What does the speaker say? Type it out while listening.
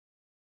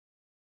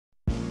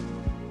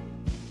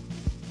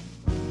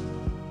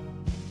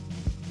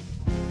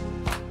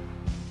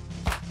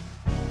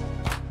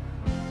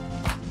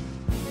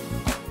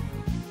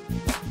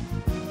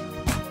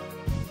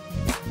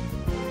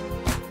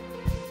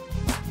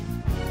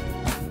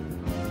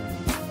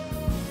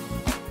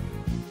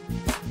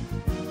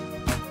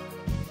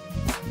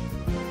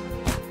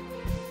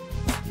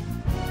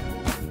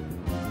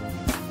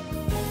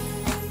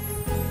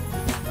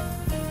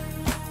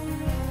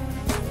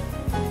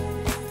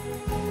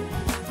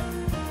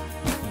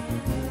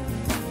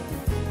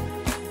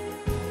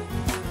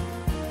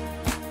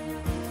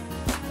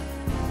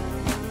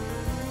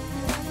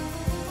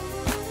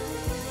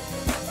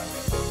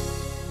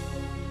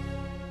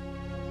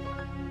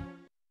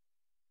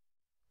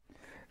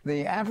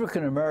The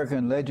African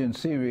American Legend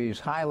series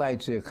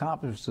highlights the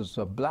accomplishments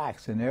of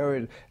blacks in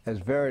areas as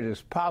varied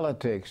as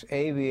politics,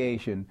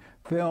 aviation,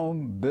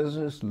 film,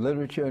 business,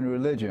 literature, and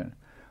religion.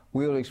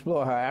 We will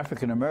explore how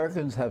African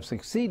Americans have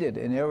succeeded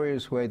in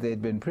areas where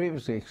they'd been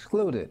previously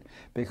excluded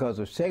because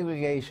of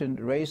segregation,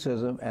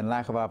 racism, and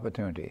lack of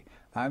opportunity.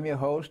 I'm your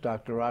host,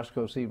 Dr.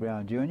 Roscoe C.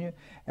 Brown, Jr.,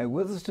 and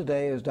with us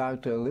today is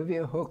Dr.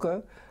 Olivia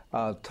Hooker,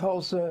 a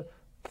Tulsa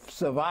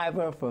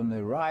survivor from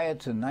the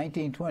riots in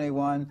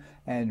 1921,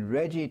 and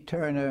Reggie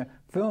Turner,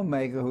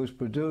 filmmaker who's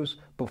produced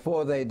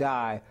Before They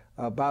Die,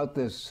 about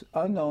this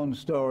unknown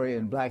story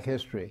in black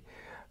history.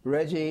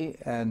 Reggie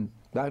and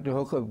Dr.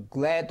 Hooker,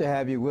 glad to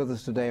have you with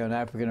us today on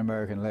African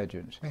American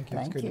Legends. Thank you.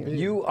 Thank It's good you. to be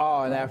here. You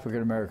are an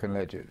African American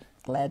legend.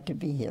 Glad to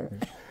be here.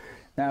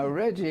 Now,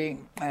 Reggie,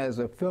 as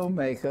a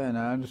filmmaker, and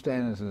I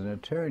understand as an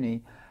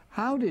attorney,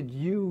 how did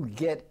you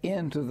get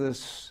into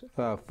this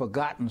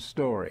forgotten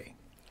story?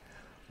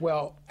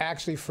 Well,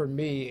 actually, for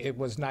me, it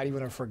was not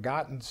even a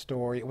forgotten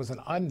story. It was an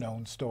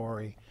unknown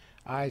story.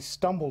 I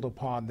stumbled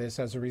upon this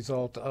as a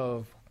result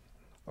of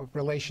a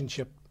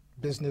relationship,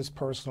 business,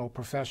 personal,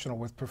 professional,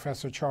 with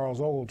Professor Charles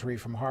Ogletree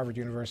from Harvard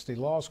University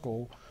Law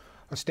School,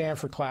 a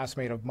Stanford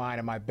classmate of mine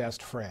and my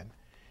best friend.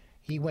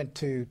 He went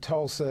to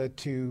Tulsa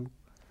to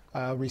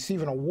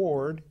receive an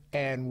award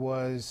and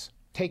was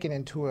taken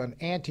into an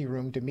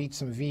anteroom to meet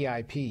some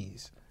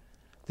VIPs.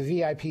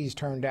 The VIPs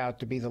turned out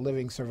to be the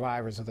living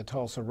survivors of the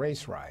Tulsa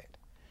race riot.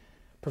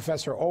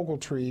 Professor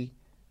Ogletree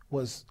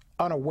was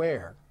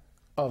unaware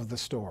of the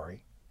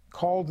story,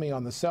 called me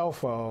on the cell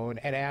phone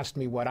and asked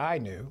me what I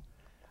knew.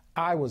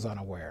 I was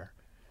unaware.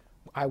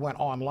 I went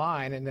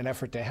online in an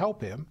effort to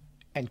help him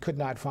and could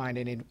not find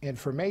any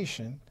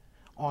information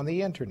on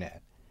the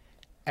internet.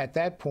 At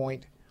that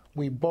point,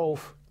 we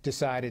both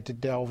decided to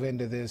delve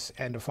into this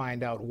and to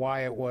find out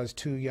why it was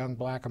two young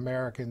black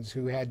Americans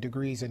who had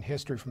degrees in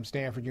history from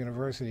Stanford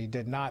University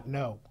did not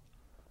know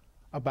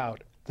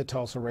about the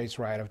Tulsa race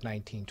riot of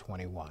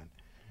 1921.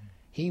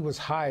 He was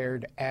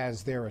hired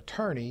as their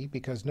attorney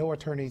because no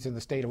attorneys in the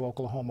state of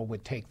Oklahoma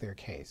would take their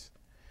case.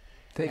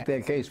 Take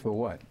their case for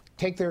what?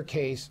 Take their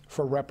case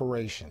for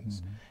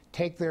reparations.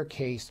 Take their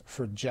case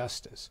for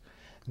justice.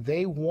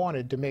 They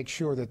wanted to make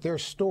sure that their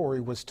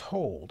story was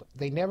told.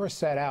 They never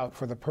set out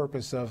for the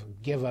purpose of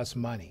give us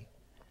money,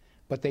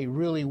 but they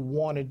really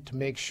wanted to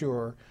make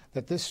sure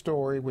that this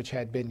story, which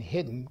had been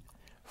hidden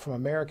from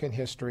American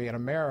history and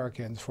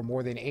Americans for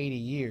more than 80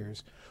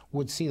 years,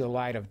 would see the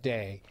light of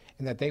day,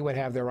 and that they would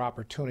have their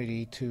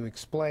opportunity to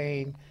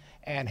explain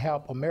and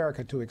help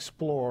America to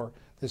explore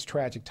this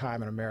tragic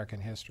time in American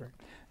history.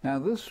 Now,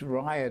 this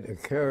riot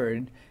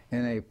occurred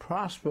in a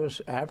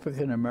prosperous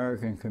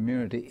African-American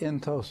community in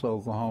Tulsa,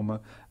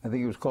 Oklahoma. I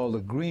think it was called the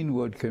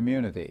Greenwood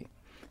community.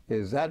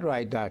 Is that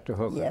right, Dr.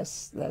 Hooker?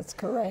 Yes, that's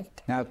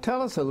correct. Now,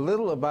 tell us a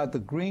little about the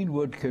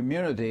Greenwood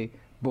community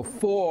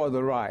before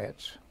the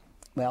riots.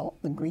 Well,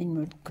 the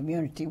Greenwood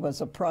community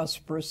was a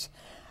prosperous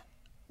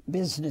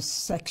business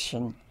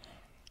section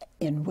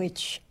in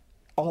which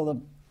all the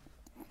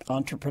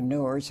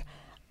entrepreneurs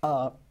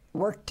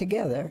worked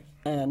together,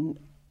 and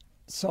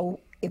so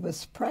it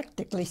was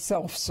practically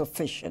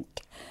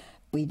self-sufficient.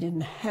 We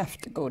didn't have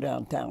to go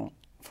downtown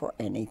for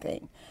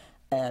anything,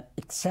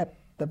 except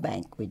the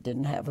bank. We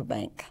didn't have a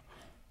bank.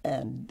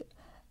 And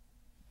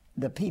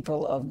the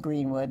people of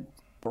Greenwood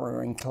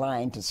were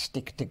inclined to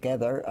stick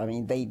together. I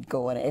mean, they'd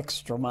go an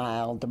extra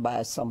mile to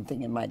buy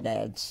something in my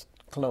dad's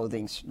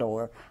clothing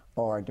store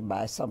or to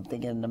buy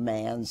something in the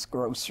man's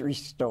grocery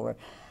store.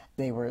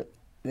 They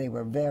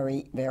were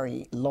very,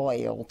 very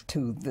loyal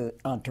to the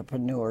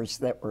entrepreneurs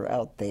that were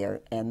out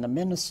there, and the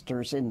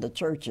ministers in the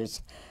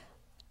churches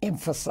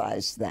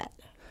emphasized that.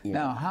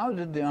 Now, how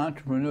did the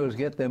entrepreneurs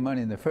get their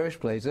money in the first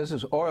place? This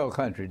is oil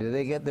country. Did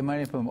they get their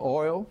money from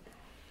oil?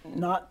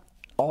 Not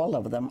all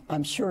of them.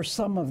 I'm sure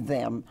some of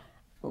them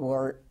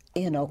were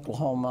in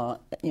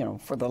Oklahoma, you know,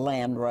 for the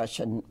land rush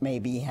and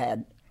maybe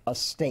had a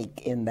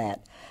stake in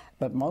that.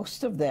 But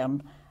most of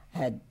them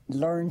had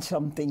learned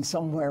something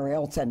somewhere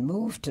else and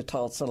moved to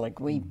Tulsa, like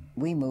we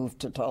moved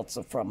to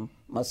Tulsa from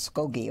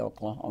Muskogee,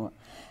 Oklahoma.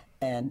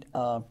 And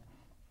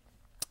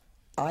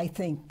I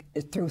think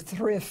through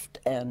thrift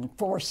and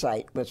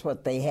foresight was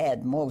what they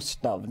had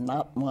most of,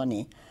 not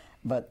money,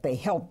 but they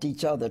helped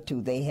each other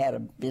too. They had a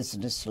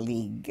business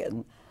league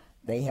and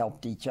they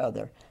helped each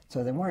other.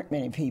 So there weren't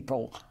many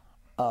people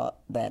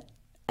that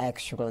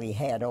actually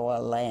had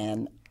oil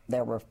land.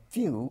 There were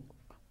few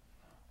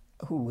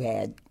who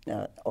had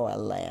oil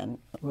land.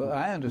 Well,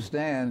 I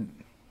understand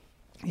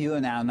you are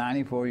now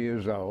 94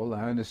 years old.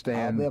 I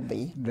understand I will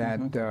be.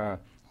 that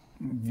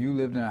you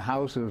lived in a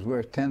house that was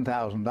worth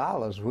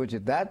 $10,000, which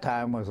at that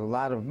time was a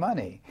lot of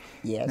money.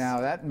 Yes.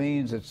 Now, that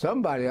means that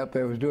somebody up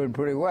there was doing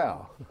pretty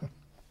well.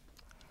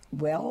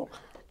 Well,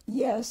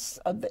 yes,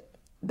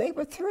 they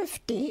were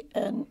thrifty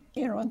and,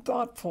 you know, and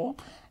thoughtful.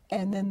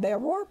 And then there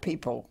were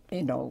people,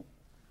 you know,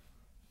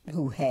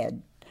 who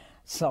had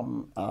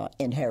some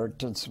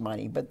inheritance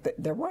money, but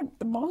there weren't.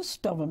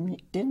 Most of them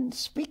didn't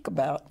speak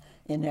about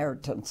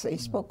inheritance. They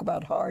spoke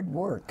about hard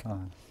work.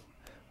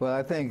 Well,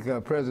 I think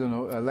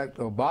President-elect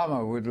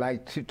Obama would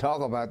like to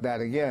talk about that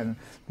again.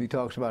 He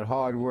talks about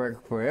hard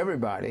work for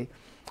everybody,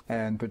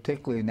 and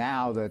particularly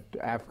now that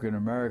African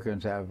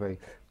Americans have a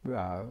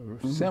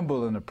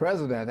symbol in the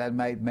president, that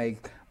might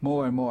make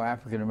more and more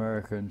African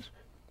Americans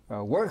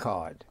work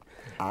hard.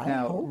 I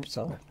hope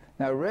so.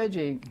 Now,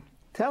 Reggie,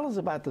 tell us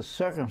about the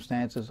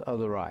circumstances of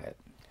the riot.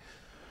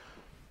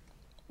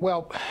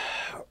 Well,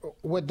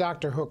 what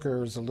Dr.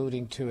 Hooker is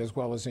alluding to, as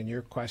well as in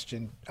your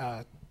question,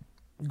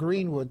 the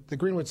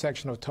Greenwood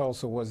section of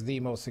Tulsa was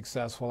the most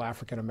successful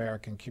African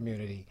American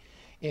community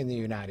in the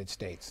United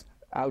States.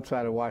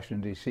 Outside of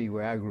Washington, D.C.,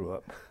 where I grew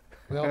up.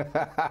 Well,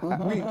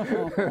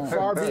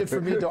 far be it for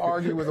me to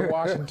argue with a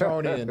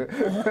Washingtonian.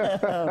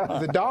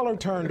 The dollar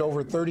turned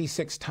over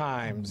 36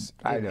 times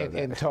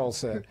in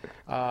Tulsa.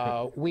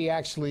 We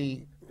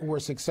actually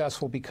were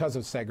successful because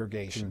of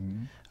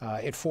segregation.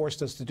 It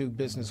forced us to do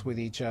business with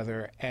each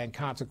other, and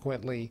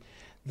consequently,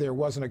 there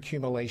was an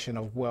accumulation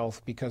of wealth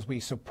because we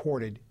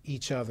supported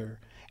each other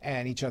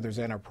and each other's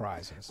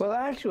enterprises. Well,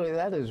 actually,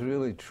 that is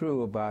really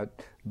true about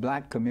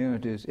black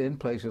communities in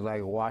places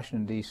like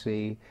Washington,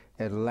 D.C.,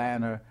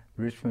 Atlanta,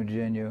 Richmond,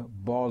 Virginia,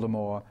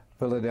 Baltimore,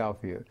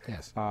 Philadelphia.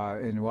 Yes.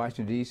 In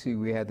Washington, D.C.,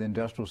 we had the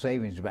Industrial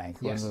Savings Bank,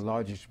 yes. one of the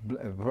largest,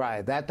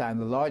 at that time,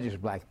 the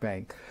largest black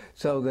bank.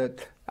 So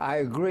that I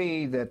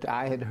agree that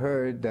I had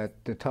heard that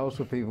the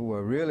Tulsa people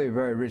were really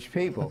very rich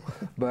people,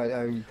 but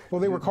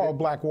well, they were called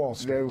Black Wall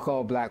Street. They were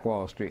called Black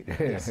Wall Street.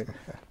 Yes.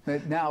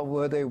 Now,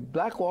 were they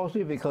Black Wall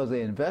Street because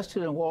they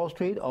invested in Wall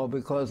Street, or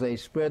because they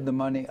spread the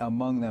money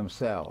among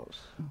themselves?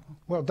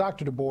 Well,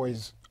 Dr. Du Bois,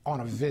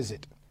 on a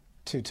visit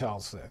to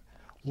Tulsa,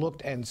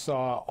 looked and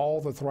saw all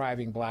the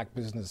thriving black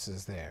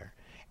businesses there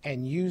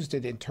and used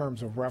it in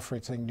terms of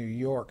referencing New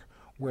York,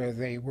 where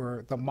they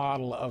were the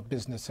model of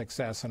business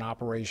success and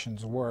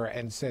operations were,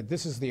 and said,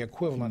 this is the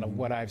equivalent of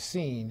what I've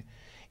seen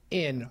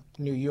in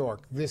New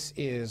York. This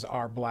is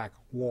our Black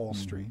Wall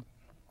Street.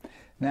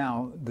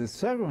 Now, the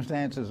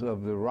circumstances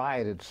of the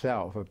riot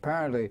itself,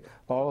 apparently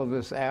all of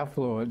this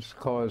affluence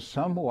caused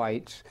some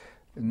whites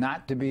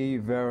not to be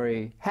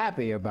very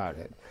happy about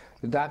it.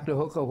 Dr.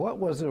 Hooker, what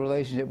was the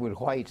relationship with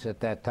whites at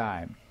that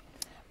time?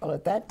 Well,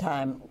 at that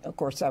time, of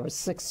course, I was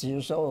 6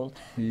 years old,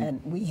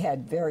 and we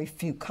had very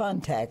few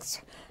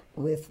contacts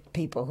with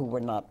people who were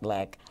not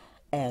black.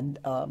 And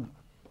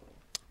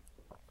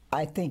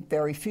I think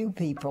very few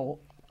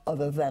people,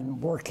 other than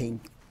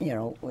working, you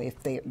know,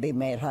 if they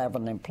may have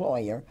an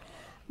employer,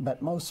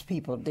 but most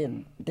people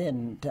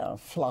didn't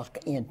flock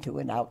into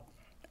and out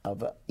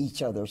of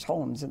each other's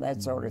homes and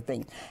that sort of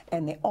thing.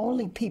 And the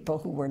only people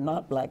who were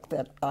not black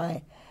that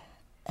I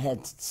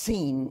had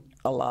seen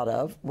a lot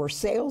of were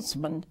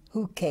salesmen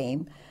who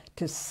came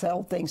to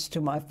sell things to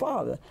my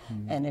father.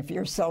 And if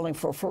you're selling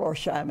for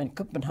Florsheim and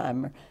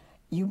Kuppenheimer,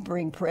 you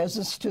bring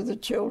presents to the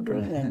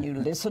children and you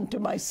listen to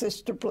my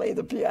sister play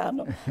the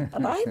piano.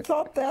 And I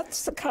thought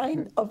that's the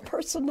kind of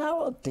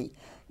personality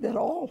that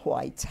all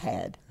whites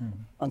had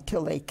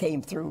until they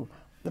came through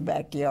the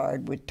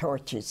backyard with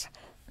torches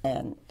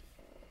and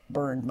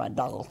burned my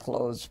doll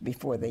clothes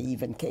before they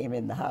even came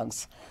in the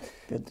house.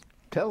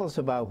 Tell us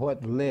about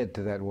what led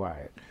to that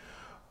riot.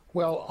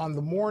 Well, on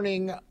the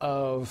morning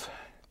of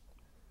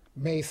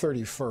May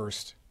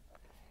 31st,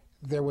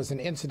 there was an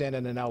incident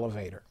in an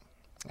elevator.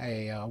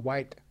 A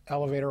white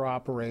elevator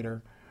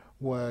operator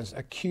was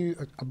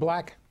accused, a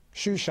black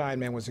shoeshine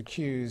man was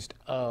accused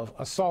of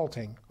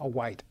assaulting a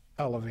white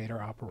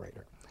elevator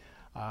operator.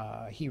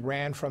 He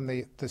ran from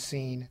the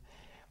scene,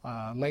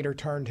 later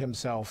turned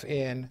himself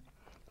in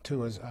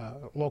to his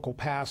local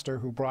pastor,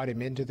 who brought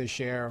him into the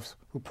sheriff's,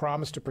 who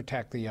promised to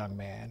protect the young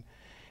man.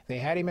 They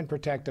had him in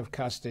protective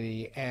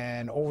custody,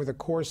 and over the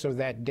course of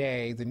that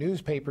day, the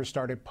newspapers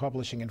started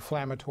publishing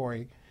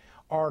inflammatory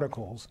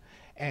articles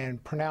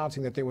and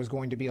pronouncing that there was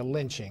going to be a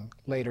lynching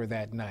later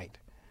that night.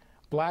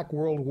 Black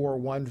World War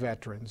I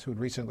veterans who'd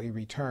recently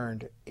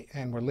returned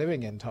and were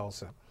living in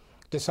Tulsa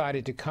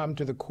decided to come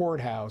to the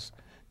courthouse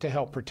to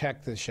help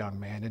protect this young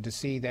man and to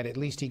see that at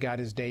least he got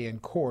his day in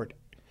court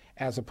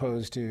as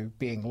opposed to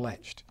being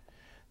lynched.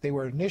 They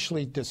were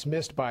initially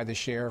dismissed by the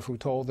sheriff, who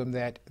told them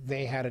that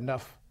they had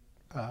enough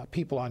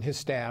people on his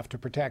staff to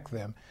protect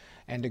them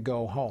and to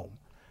go home.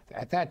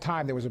 At that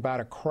time, there was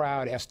about a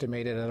crowd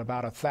estimated at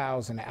about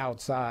 1,000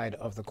 outside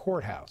of the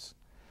courthouse.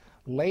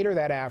 Later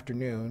that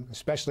afternoon,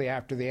 especially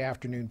after the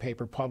afternoon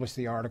paper published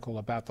the article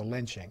about the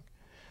lynching,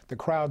 the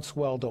crowd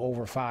swelled to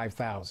over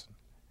 5,000.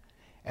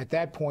 At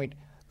that point,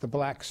 the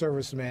black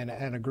servicemen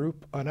and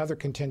another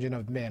contingent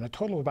of men, a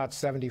total of about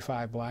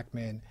 75 black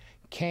men,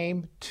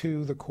 came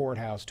to the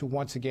courthouse to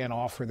once again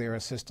offer their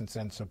assistance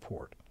and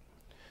support.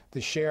 The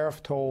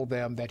sheriff told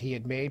them that he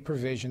had made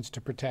provisions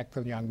to protect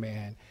the young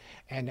man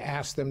and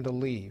asked them to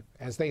leave.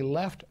 As they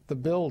left the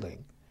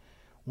building,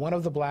 one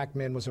of the black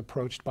men was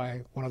approached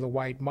by one of the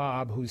white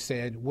mob, who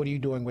said, "What are you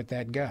doing with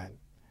that gun?"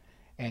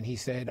 And he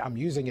said, "I'm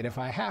using it if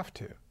I have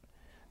to."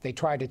 They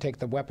tried to take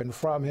the weapon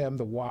from him,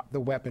 the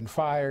weapon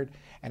fired,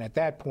 and at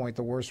that point,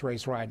 the worst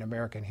race riot in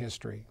American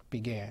history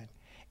began.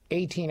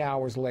 18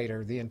 hours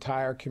later, the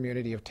entire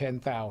community of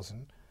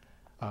 10,000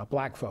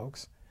 black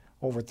folks.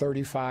 Over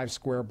 35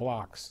 square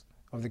blocks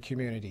of the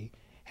community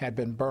had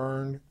been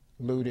burned,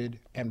 looted,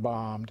 and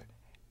bombed,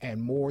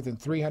 and more than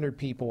 300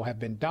 people have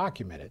been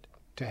documented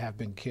to have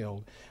been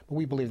killed. But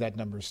we believe that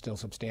number is still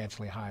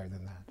substantially higher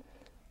than that.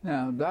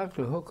 Now,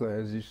 Dr. Hooker,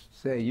 as you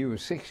say, you were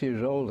 6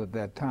 years old at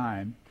that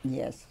time.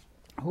 Yes.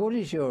 What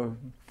is your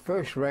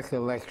first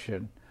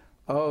recollection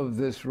of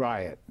this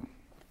riot?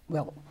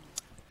 Well,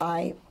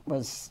 I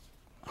was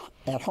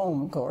at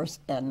home, of course,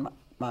 and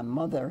my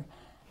mother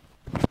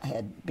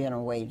had been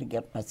away to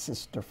get my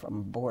sister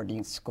from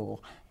boarding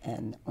school,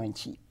 and when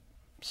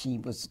she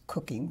was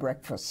cooking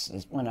breakfast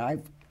is when I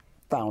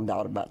found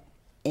out about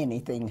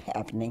anything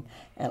happening,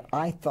 and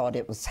I thought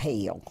it was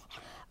hail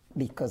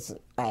because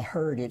I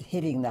heard it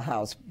hitting the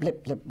house,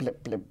 blip, blip,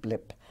 blip, blip,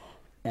 blip.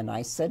 And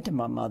I said to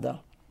my mother,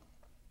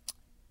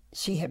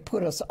 she had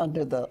put us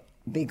under the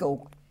big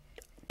oak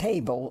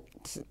table,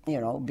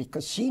 you know,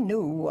 because she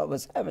knew what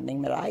was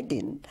happening, but I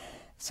didn't.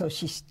 So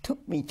she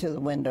took me to the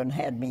window and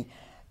had me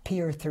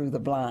peer through the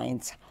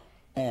blinds,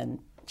 and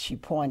she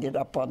pointed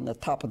up on the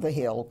top of the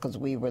hill, because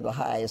we were the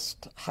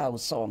highest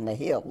house on the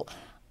hill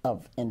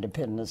of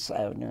Independence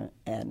Avenue,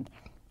 and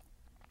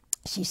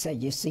she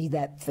said, "You see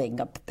that thing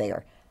up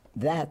there?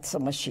 That's a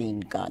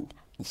machine gun.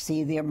 You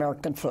see the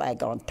American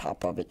flag on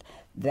top of it?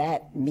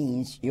 That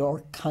means your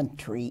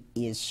country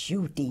is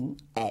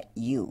shooting at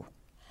you."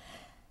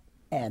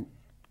 And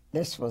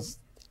this was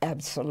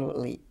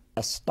absolutely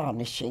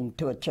astonishing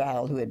to a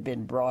child who had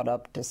been brought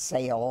up to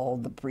say all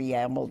the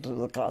preamble to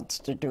the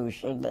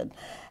Constitution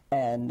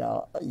and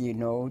you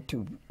know,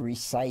 to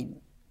recite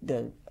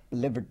the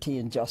liberty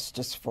and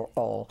justice for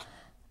all.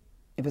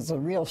 It was a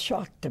real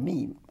shock to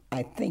me.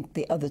 I think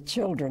the other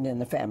children in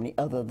the family,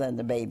 other than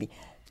the baby,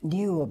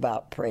 knew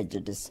about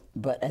prejudice,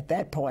 but at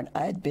that point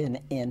I'd been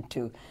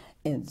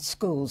in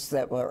schools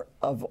that were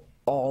of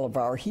all of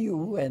our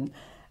hue and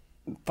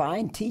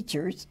fine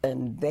teachers,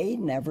 and they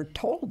never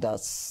told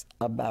us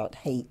about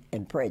hate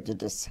and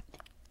prejudice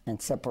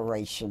and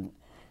separation,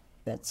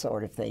 that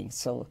sort of thing.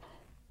 So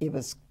it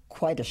was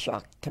quite a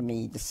shock to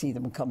me to see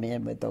them come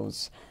in with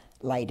those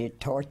lighted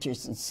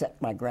torches and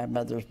set my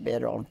grandmother's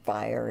bed on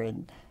fire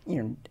and,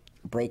 you know,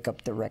 break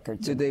up the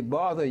records. Did they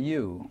bother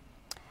you?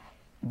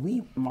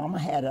 Mama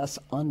had us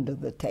under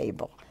the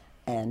table,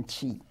 and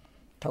she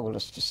told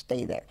us to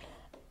stay there.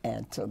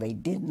 And so they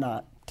did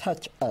not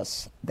touch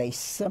us. They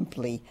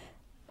simply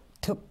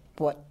took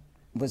what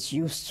was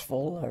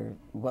useful or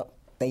what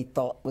they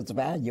thought was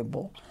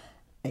valuable.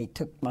 They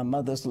took my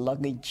mother's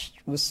luggage,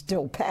 was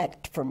still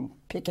packed from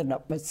picking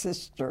up my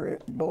sister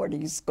at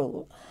boarding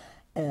school,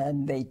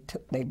 and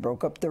they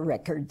broke up the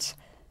records,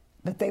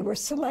 but they were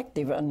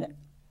selective. And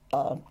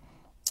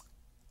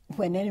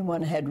when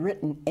anyone had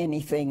written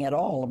anything at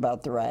all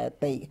about the riot,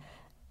 they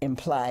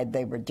implied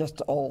they were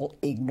just all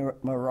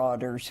ignorant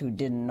marauders who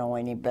didn't know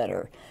any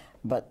better.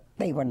 But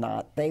they were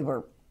not.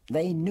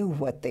 They knew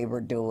what they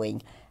were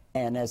doing,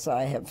 and as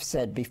I have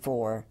said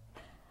before,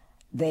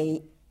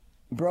 they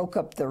broke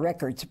up the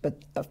records,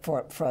 but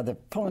for the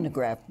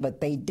phonograph,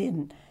 but they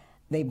didn't.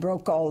 They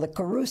broke all the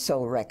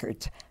Caruso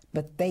records,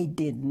 but they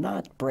did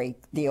not break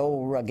the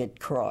old rugged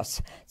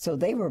cross. So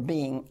they were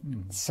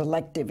being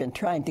selective in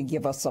trying to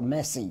give us a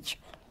message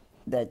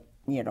that,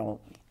 you know,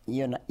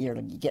 you're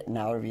getting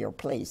out of your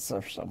place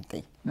or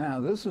something. Now,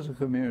 this is a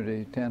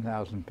community,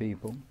 10,000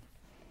 people.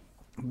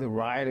 The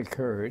riot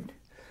occurred.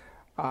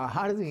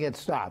 How did it get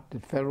stopped?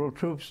 Did federal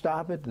troops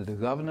stop it? Did the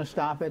governor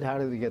stop it? How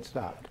did it get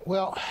stopped?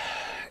 Well,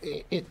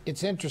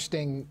 it's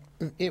interesting.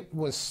 It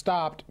was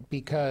stopped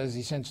because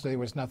essentially there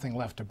was nothing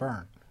left to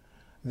burn.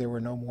 There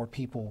were no more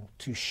people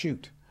to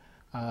shoot.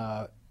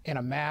 In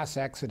a mass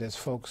exodus,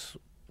 folks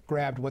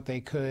grabbed what they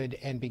could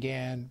and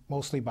began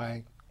mostly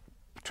by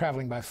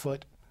traveling by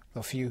foot.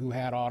 The few who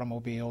had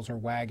automobiles or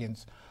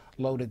wagons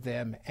loaded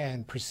them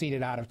and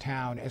proceeded out of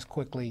town as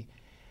quickly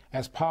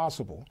as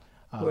possible.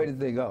 Where did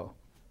they go?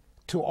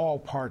 To all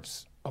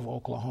parts of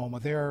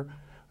Oklahoma.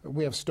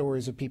 We have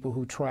stories of people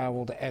who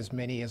traveled as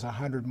many as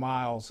 100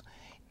 miles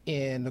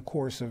in the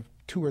course of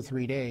 2 or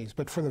 3 days.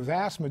 But for the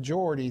vast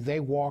majority, they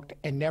walked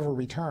and never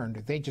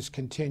returned. They just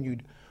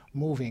continued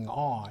moving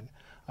on.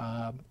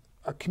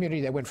 A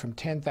community that went from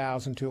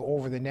 10,000 to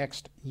over the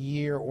next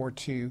year or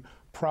two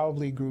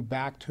probably grew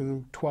back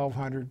to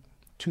 1,200,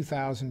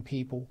 2,000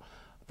 people.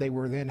 They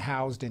were then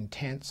housed in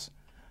tents.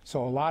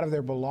 So a lot of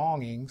their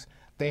belongings,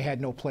 they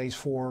had no place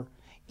for,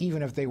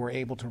 even if they were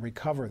able to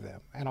recover them.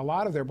 And a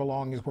lot of their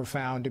belongings were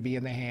found to be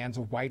in the hands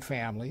of white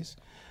families.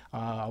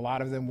 A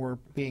lot of them were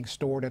being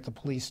stored at the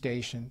police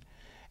station,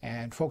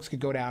 and folks could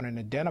go down and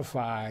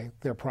identify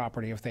their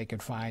property if they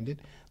could find it.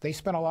 They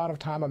spent a lot of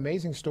time,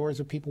 amazing stories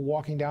of people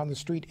walking down the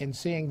street and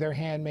seeing their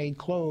handmade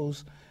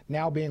clothes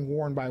now being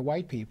worn by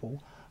white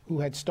people who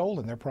had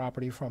stolen their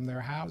property from their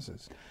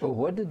houses. But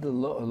what did the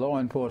law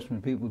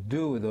enforcement people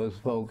do with those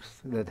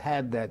folks that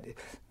had that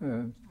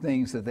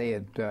things that they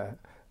had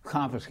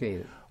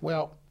confiscated?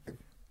 Well,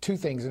 two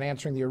things. In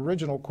answering the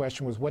original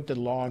question was, what did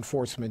law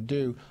enforcement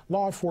do?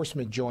 Law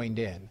enforcement joined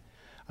in.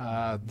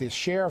 The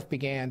sheriff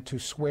began to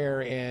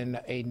swear in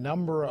a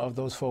number of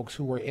those folks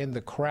who were in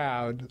the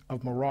crowd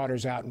of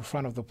marauders out in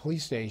front of the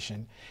police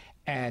station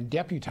and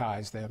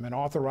deputized them and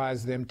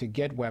authorized them to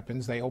get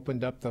weapons. They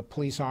opened up the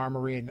police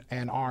armory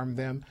and armed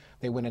them.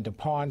 They went into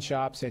pawn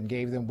shops and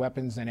gave them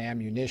weapons and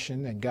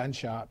ammunition, and gun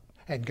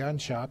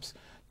shops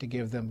to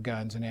give them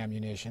guns and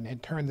ammunition,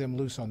 and turned them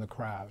loose on the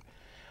crowd.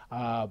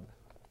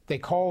 They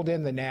called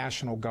in the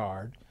National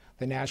Guard.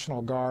 The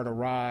National Guard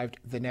arrived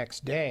the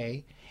next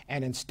day,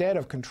 and instead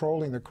of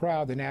controlling the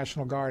crowd, the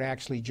National Guard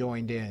actually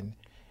joined in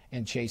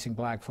chasing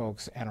black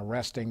folks and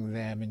arresting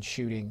them and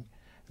shooting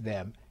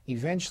them.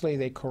 Eventually,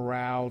 they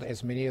corralled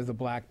as many of the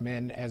black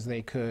men as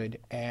they could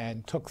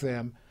and took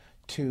them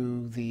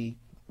to the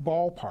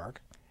ballpark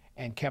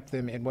and kept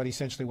them in what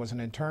essentially was an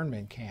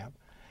internment camp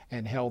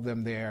and held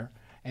them there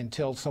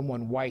until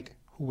someone white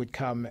who would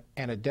come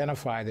and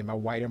identify them, a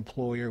white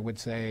employer would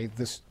say,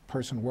 this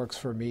person works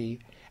for me,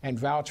 and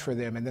vouch for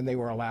them, and then they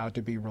were allowed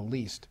to be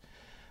released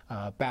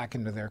back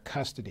into their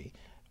custody.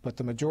 But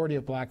the majority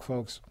of black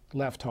folks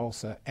left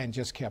Tulsa and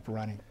just kept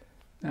running.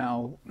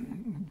 Now,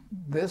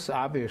 this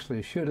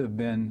obviously should have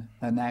been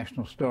a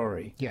national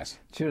story. Yes.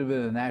 Should have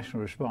been a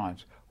national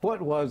response.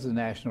 What was the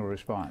national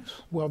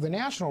response? Well, the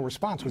national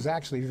response was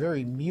actually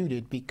very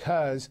muted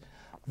because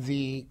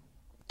the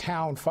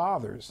town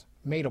fathers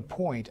made a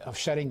point of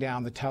shutting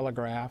down the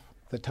telegraph,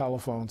 the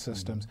telephone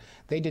systems.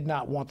 They did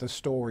not want the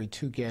story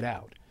to get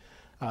out.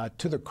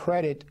 To the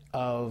credit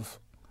of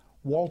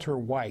Walter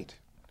White,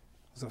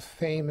 who was a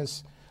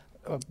famous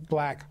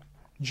black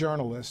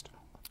journalist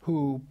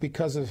who,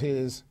 because of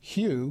his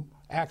hue,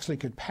 actually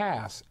could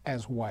pass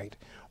as white.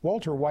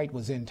 Walter White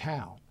was in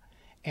town,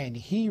 and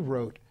he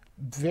wrote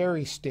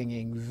very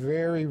stinging,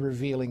 very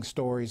revealing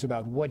stories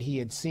about what he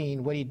had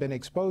seen, what he'd been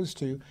exposed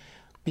to,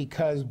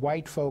 because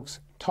white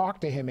folks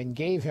talked to him and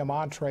gave him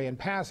entree and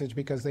passage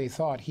because they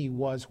thought he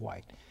was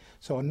white.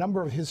 So a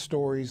number of his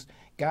stories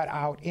got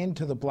out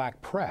into the black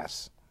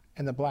press,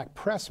 and the black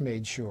press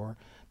made sure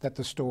that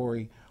the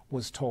story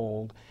was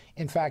told.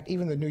 In fact,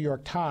 even the New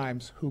York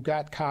Times, who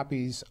got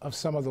copies of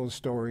some of those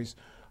stories,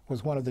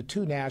 was one of the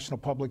two national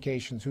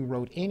publications who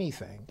wrote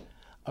anything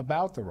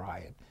about the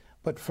riot.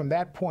 But from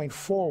that point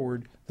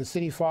forward, the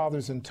city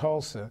fathers in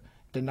Tulsa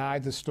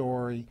denied the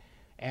story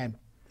and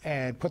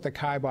put the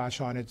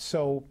kibosh on it.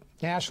 So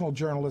national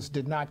journalists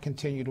did not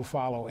continue to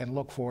follow and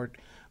look for it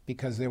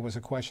because there was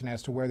a question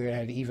as to whether it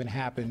had even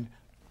happened.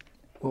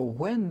 Well,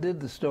 when did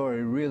the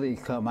story really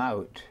come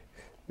out?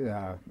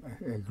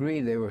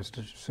 Agreed they were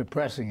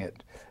suppressing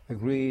it.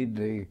 Agreed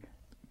the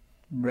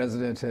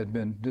residents had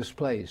been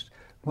displaced.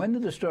 When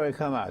did the story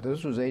come out?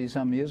 This was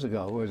 80-some years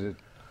ago. Was it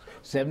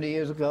 70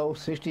 years ago,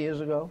 60 years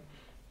ago?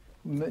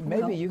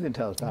 Maybe you can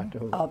tell us, Dr.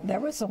 Who. There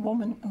was a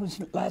woman whose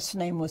last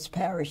name was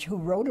Parrish who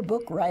wrote a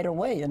book right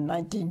away in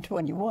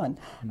 1921.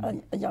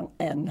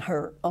 And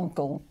her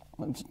uncle,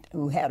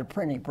 who had a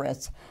printing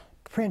press,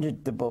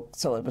 printed the book,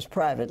 so it was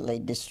privately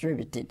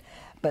distributed.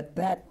 But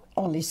that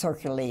only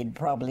circulated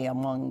probably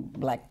among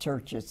black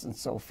churches and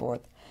so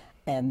forth.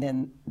 And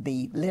then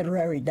the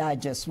Literary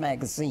Digest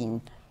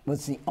magazine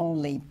was the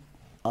only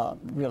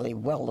really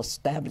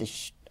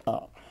well-established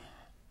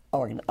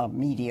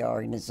media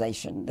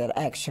organization that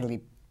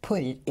actually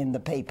put it in the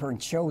paper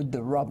and showed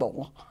the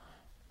rubble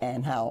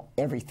and how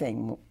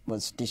everything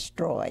was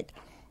destroyed.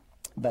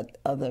 But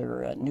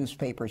other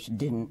newspapers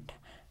didn't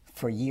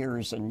for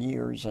years and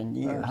years and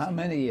years. How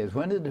many years?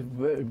 When did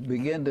it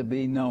begin to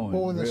be known?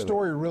 Well, when the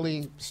story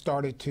really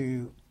started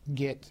to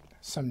get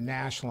some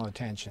national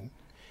attention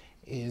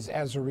is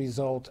as a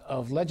result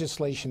of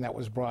legislation that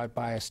was brought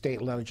by a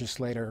state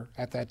legislator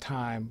at that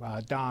time,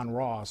 Don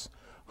Ross,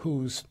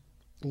 who's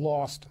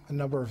lost a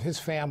number of his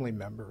family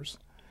members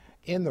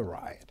in the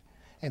riot.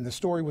 And the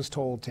story was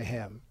told to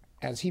him.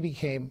 As he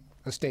became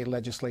a state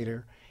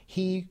legislator,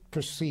 he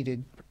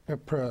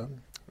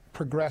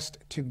progressed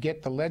to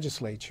get the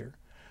legislature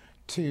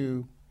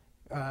to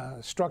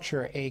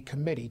structure a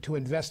committee to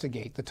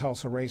investigate the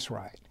Tulsa race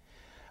riot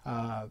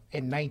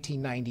in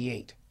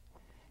 1998.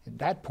 At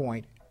that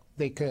point,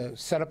 they could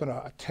set up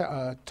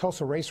a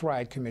Tulsa Race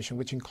Riot Commission,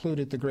 which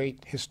included the great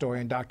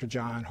historian Dr.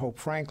 John Hope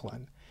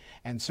Franklin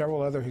and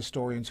several other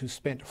historians who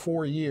spent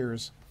 4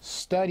 years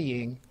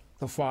studying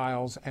the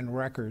files and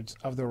records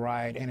of the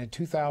riot. And in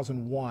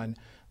 2001,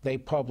 they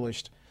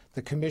published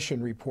the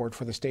commission report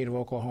for the state of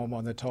Oklahoma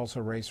on the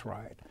Tulsa race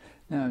riot.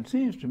 Now, it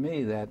seems to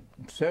me that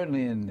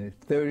certainly in the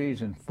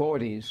 30s and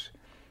 40s,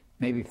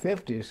 maybe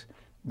 50s,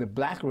 the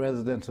black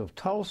residents of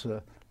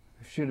Tulsa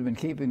should have been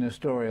keeping the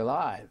story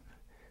alive.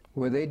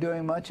 Were they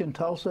doing much in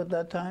Tulsa at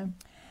that time?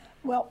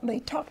 Well, they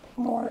talked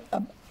more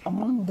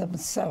among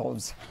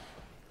themselves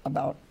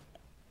about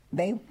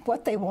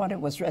what they wanted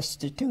was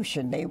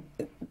restitution.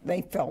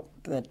 They felt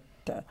that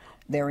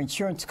their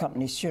insurance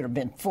companies should have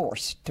been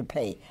forced to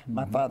pay. Mm-hmm.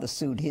 My father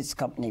sued his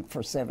company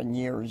for 7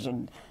 years,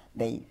 and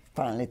they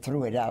finally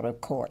threw it out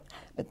of court.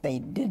 But they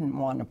didn't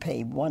want to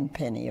pay 1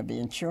 penny of the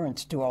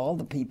insurance to all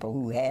the people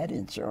who had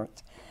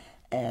insurance.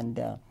 And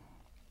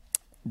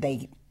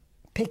they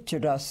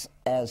pictured us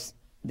as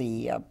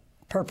the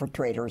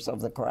perpetrators of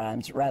the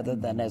crimes rather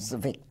than as the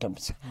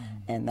victims.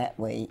 And that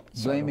way...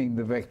 Blaming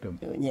the victim.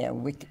 Yeah,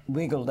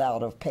 wiggled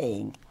out of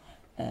paying.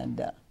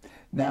 And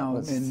now,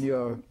 in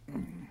your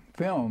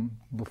film,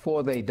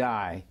 Before They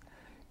Die,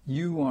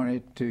 you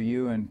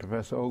and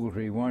Professor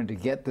Ogletree wanted to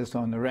get this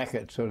on the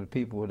record so that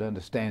people would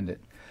understand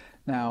it.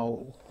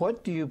 Now,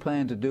 what do you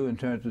plan to do in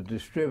terms of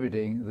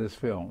distributing this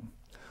film?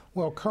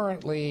 Well,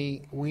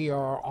 currently we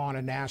are on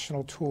a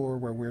national tour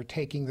where we're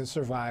taking the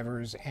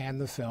survivors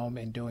and the film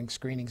and doing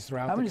screenings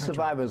throughout the country. How many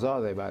survivors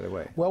are there, by the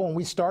way? Well, when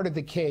we started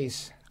the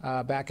case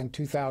back in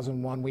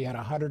 2001, we had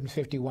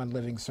 151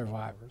 living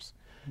survivors.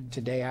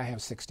 Today I have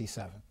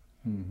 67.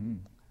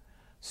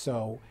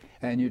 So,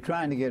 and you're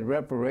trying to get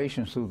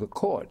reparations through the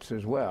courts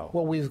as well.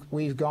 Well,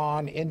 we've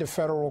gone into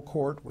federal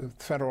court, with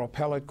federal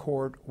appellate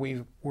court.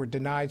 We were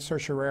denied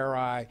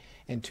certiorari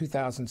in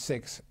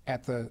 2006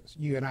 at the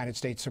United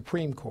States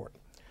Supreme Court.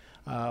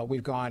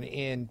 We've gone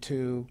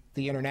into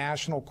the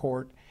international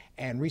court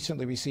and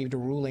recently received a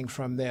ruling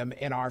from them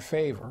in our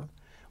favor,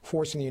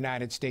 forcing the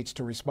United States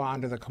to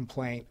respond to the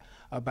complaint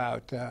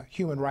about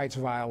human rights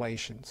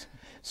violations.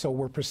 So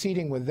we're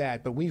proceeding with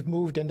that, but we've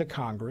moved into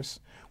Congress.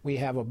 We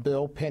have a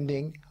bill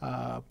pending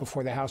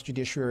before the House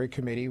Judiciary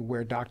Committee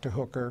where Dr.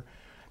 Hooker,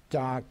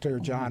 Dr.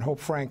 John Hope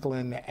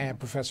Franklin, and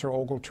Professor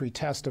Ogletree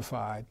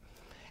testified.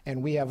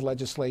 And we have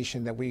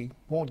legislation that we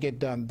won't get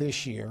done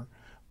this year,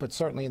 but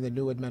certainly in the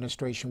new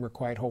administration we're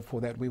quite hopeful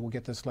that we will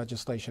get this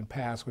legislation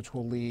passed, which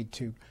will lead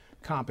to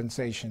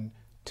compensation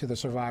to the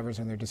survivors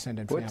and their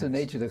descendant families. What's the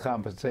nature of the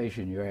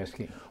compensation you're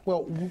asking?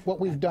 Well,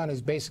 what we've done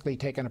is basically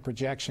taken a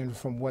projection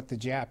from what the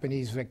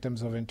Japanese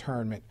victims of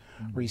internment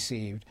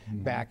received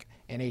back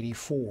in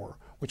 '84,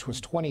 which was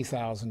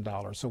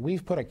 $20,000. So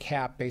we've put a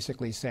cap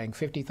basically saying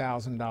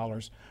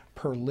 $50,000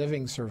 per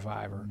living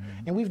survivor.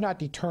 And we've not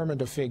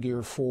determined a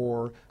figure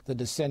for the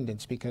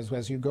descendants, because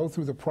as you go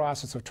through the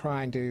process of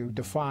trying to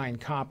define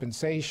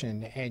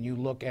compensation and you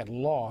look at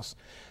loss,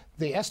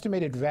 the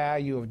estimated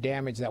value of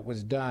damage that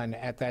was done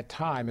at that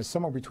time is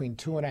somewhere between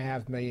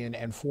 $2.5 million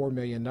and $4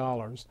 million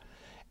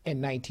in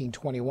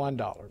 1921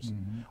 dollars,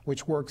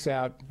 which works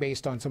out,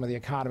 based on some of the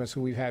economists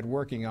who we've had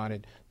working on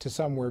it, to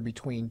somewhere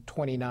between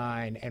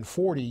 $29 and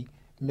 $40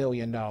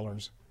 million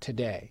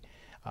today.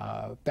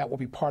 That will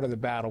be part of the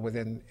battle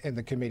in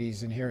the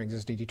committees and hearings,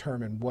 is to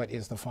determine what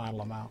is the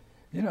final amount.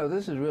 You know,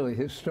 this is really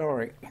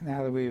historic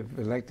now that we've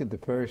elected the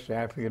first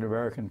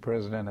African-American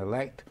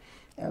president-elect.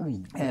 Oh,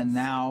 yes. And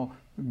now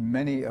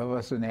many of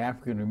us in the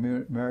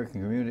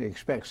African-American community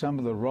expect some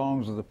of the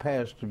wrongs of the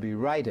past to be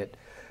righted.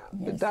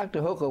 Yes.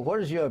 Dr. Hooker,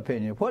 what is your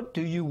opinion? What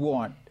do you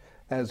want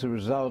as a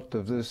result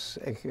of this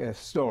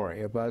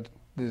story about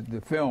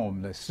the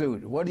film, the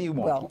suit? What do you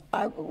want?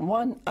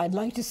 Well, I'd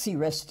like to see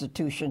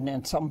restitution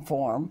in some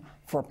form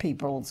for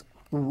people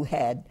who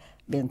had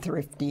been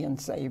thrifty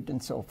and saved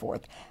and so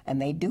forth. And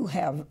they do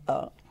have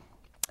a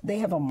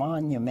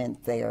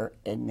monument there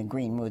in the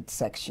Greenwood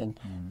section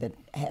that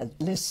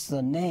lists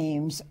the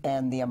names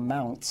and the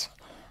amounts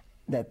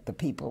that the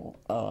people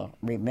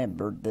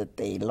remembered that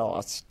they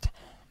lost.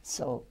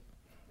 So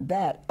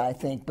that, I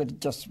think,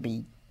 would just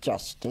be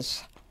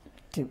justice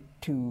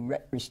to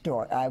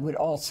restore. I would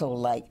also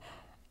like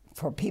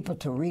for people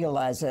to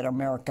realize that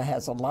America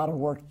has a lot of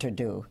work to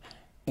do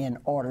in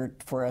order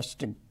for us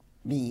to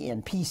be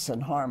in peace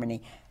and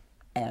harmony.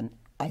 And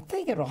I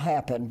think it'll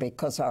happen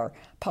because our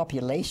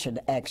population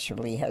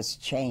actually has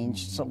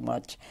changed so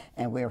much,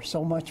 and we're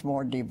so much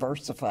more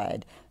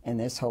diversified in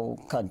this whole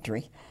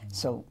country.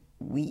 So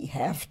we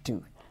have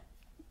to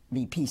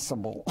be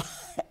peaceable,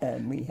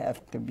 and we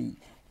have to be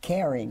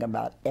caring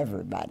about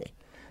everybody.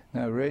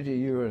 Now, Reggie,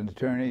 you're an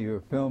attorney, you're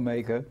a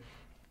filmmaker.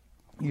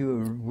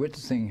 You're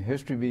witnessing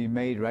history being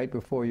made right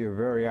before your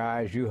very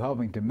eyes, you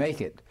helping to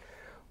make it.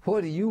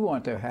 What do you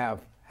want to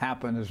have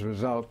happen as a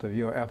result of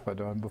your effort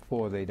on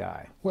Before They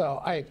Die?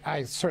 Well,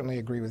 I certainly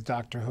agree with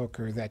Dr.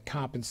 Hooker that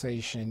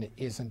compensation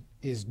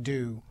is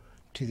due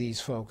to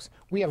these folks.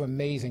 We have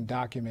amazing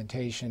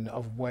documentation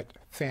of what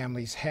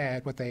families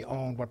had, what they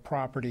owned, what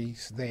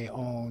properties they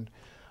owned,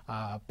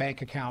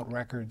 bank account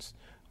records.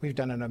 We've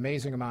done an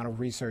amazing amount of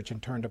research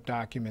and turned up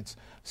documents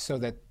so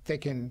that they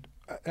can,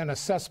 an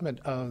assessment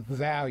of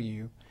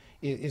value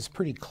is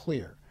pretty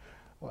clear.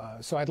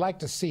 So I'd like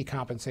to see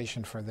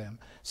compensation for them.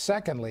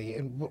 Secondly,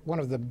 and one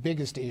of the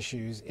biggest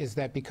issues is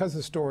that because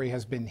the story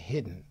has been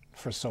hidden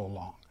for so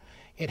long,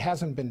 it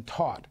hasn't been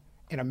taught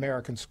in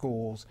American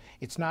schools.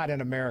 It's not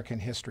in American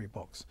history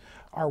books.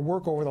 Our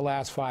work over the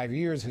last 5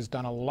 years has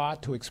done a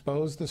lot to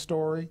expose the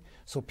story,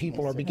 so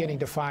people are beginning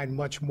to find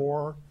much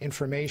more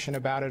information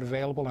about it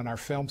available, and our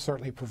film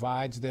certainly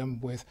provides them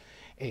with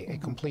a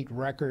complete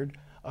record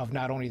of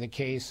not only the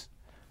case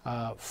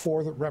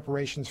for the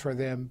reparations for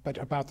them, but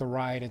about the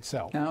riot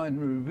itself. Now, in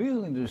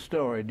revealing the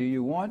story, do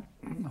you want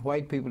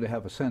white people to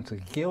have a sense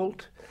of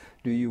guilt?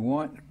 Do you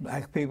want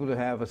black people to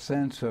have a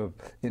sense of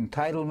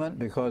entitlement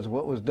because of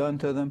what was done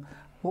to them?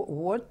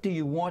 What do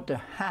you want to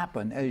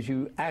happen as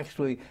you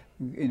actually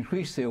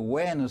increase the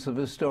awareness of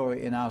this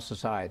story in our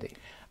society?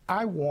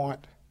 I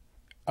want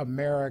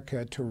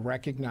America to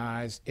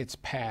recognize its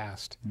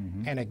past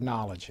and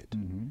acknowledge it.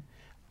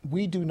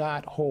 We do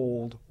not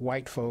hold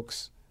white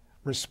folks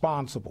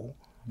responsible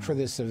for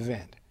this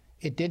event.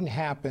 It didn't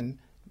happen.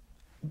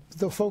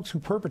 The folks who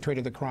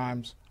perpetrated the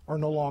crimes are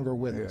no longer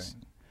with us.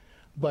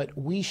 But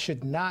we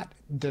should not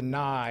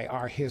deny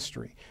our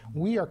history.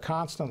 We are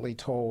constantly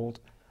told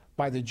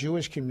by the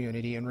Jewish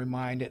community and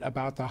reminded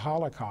about the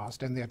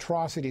Holocaust and the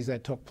atrocities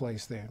that took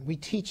place there. We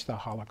teach the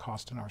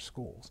Holocaust in our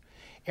schools.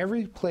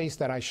 Every place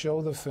that I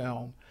show the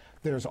film,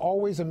 there's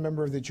always a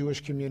member of the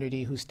Jewish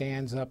community who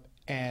stands up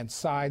and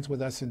sides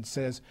with us and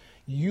says,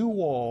 you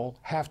all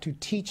have to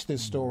teach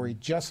this story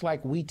just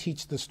like we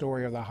teach the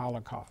story of the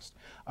Holocaust.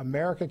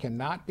 America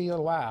cannot be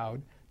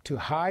allowed to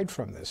hide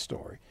from this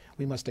story.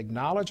 We must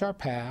acknowledge our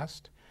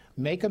past,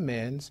 make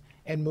amends,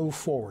 and move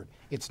forward.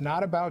 It's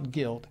not about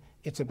guilt,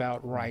 it's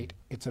about right,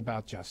 it's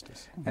about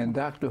justice. And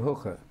Dr.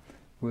 Hooker,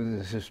 with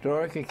this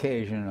historic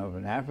occasion of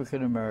an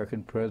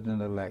African-American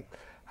president-elect,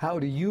 how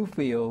do you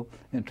feel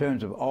in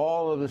terms of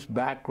all of this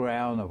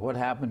background of what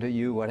happened to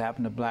you, what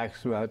happened to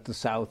blacks throughout the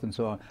South and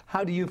so on?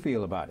 How do you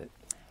feel about it?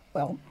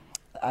 Well,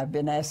 I've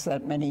been asked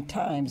that many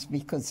times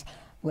because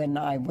when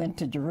I went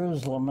to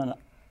Jerusalem, and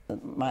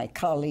my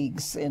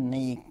colleagues in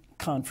the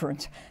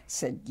conference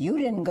said, you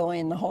didn't go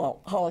in the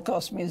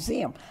Holocaust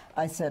Museum.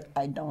 I said,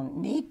 I don't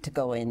need to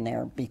go in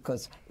there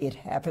because it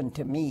happened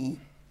to me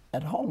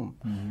at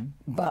home.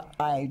 But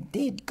I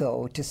did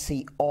go to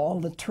see all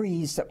the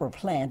trees that were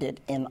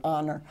planted in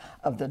honor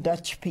of the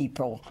Dutch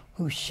people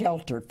who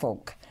sheltered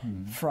folk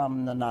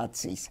from the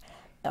Nazis.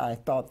 I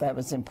thought that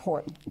was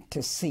important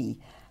to see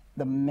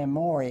the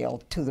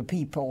memorial to the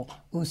people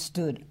who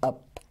stood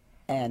up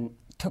and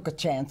took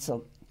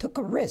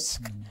a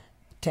risk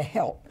to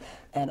help.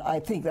 And I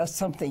think that's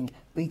something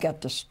we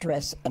got to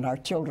stress, and our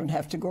children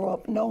have to grow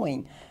up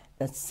knowing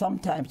that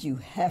sometimes you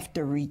have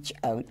to reach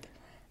out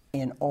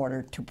in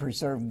order to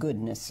preserve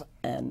goodness.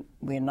 And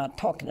we're not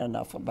talking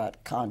enough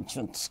about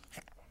conscience,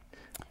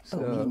 so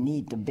we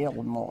need to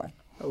build more.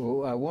 I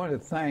want to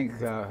thank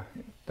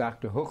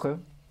Dr. Hooker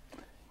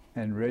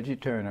and Reggie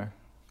Turner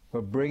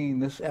for bringing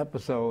this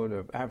episode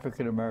of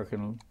African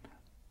American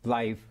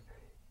life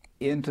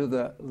into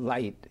the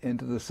light,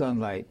 into the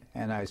sunlight,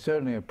 and I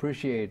certainly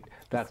appreciate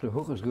Dr.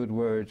 Hooker's good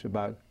words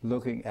about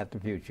looking at the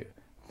future.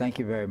 Thank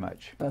you very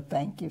much. But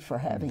thank you for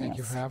having us. Thank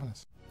you for having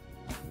us.